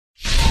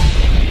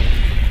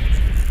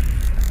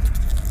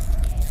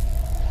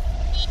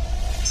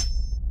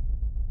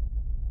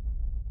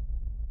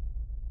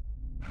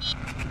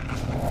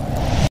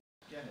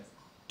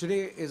Today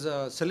is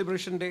a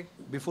celebration day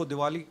before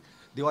Diwali.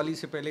 Diwali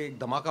से पहले एक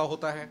धमाका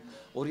होता है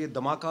और ये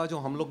धमाका जो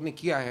हम लोग ने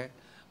किया है,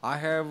 I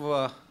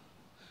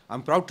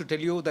am proud to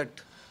tell you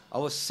that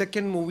our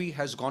second movie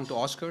has gone to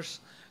Oscars.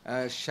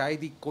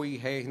 शायद ही कोई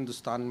है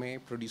हिंदुस्तान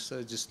में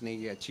प्रोड्यूसर जिसने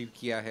ये अचीव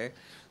किया है.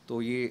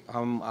 तो ये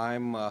I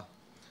am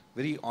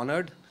very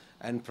honored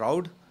and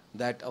proud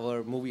that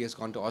our movie has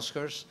gone to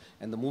Oscars,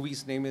 and the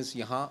movie's name is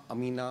Yaha,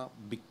 Ameena,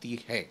 Bikti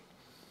hai.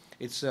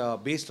 It's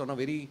based on a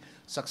very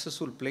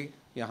successful play,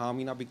 Yaha,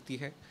 Ameena, Bikti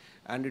hai,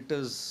 and it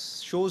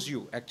shows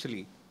you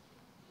actually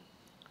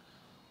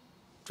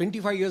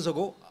 25 years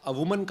ago, a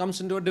woman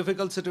comes into a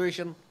difficult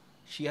situation.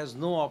 She has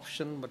no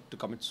option but to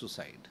commit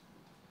suicide.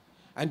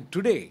 And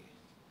today,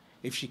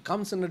 if she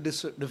comes in a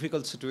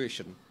difficult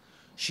situation,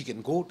 she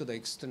can go to the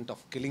extent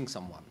of killing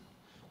someone.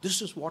 This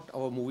is what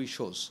our movie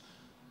shows.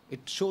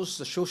 It shows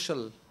the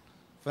social,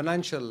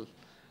 financial,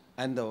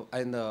 and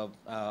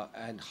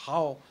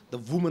how the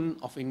women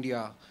of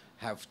India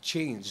have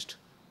changed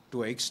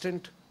to an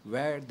extent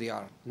where they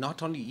are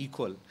not only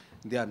equal,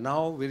 they are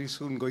now very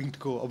soon going to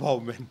go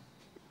above men.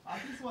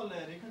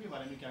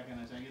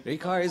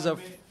 Rekha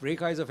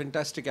is a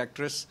fantastic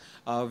actress.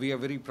 We are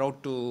very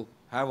proud to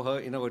have her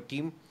in our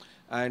team.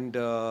 And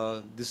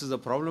this is a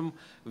problem.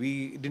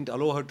 We didn't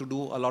allow her to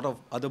do a lot of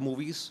other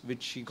movies,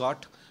 which she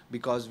got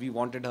because we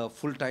wanted her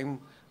full time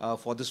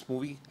for this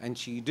movie, and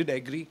she did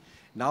agree.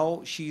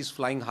 Now she is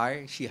flying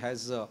high. She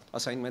has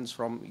assignments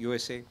from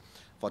USA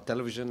for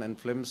television and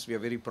films. We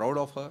are very proud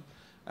of her,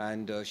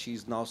 and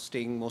she's now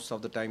staying most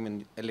of the time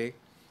in LA.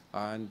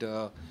 And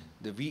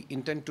we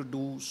intend to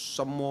do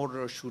some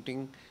more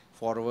shooting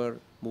for our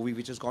movie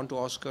which has gone to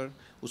Oscar.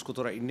 Usko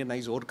thoda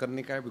Indianize और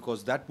करने का है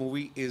because that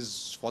movie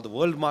is for the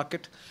world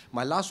market.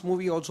 My last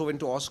movie also went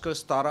to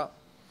Oscars, Tara.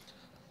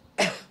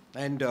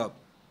 And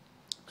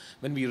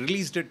when we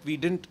released it, we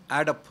didn't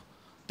add up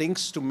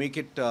things to make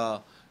it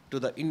to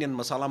the Indian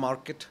masala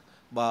market.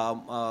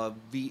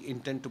 We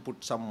intend to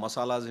put some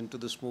masalas into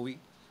this movie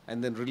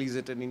and then release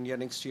it in India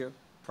next year,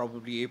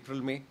 probably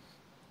April, May.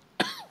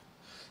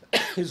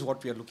 Is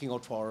what we are looking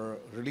out for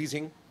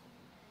releasing.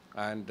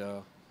 And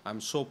I'm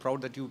so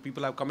proud that you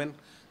people have come in.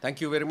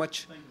 Thank you very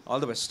much. All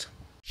the best.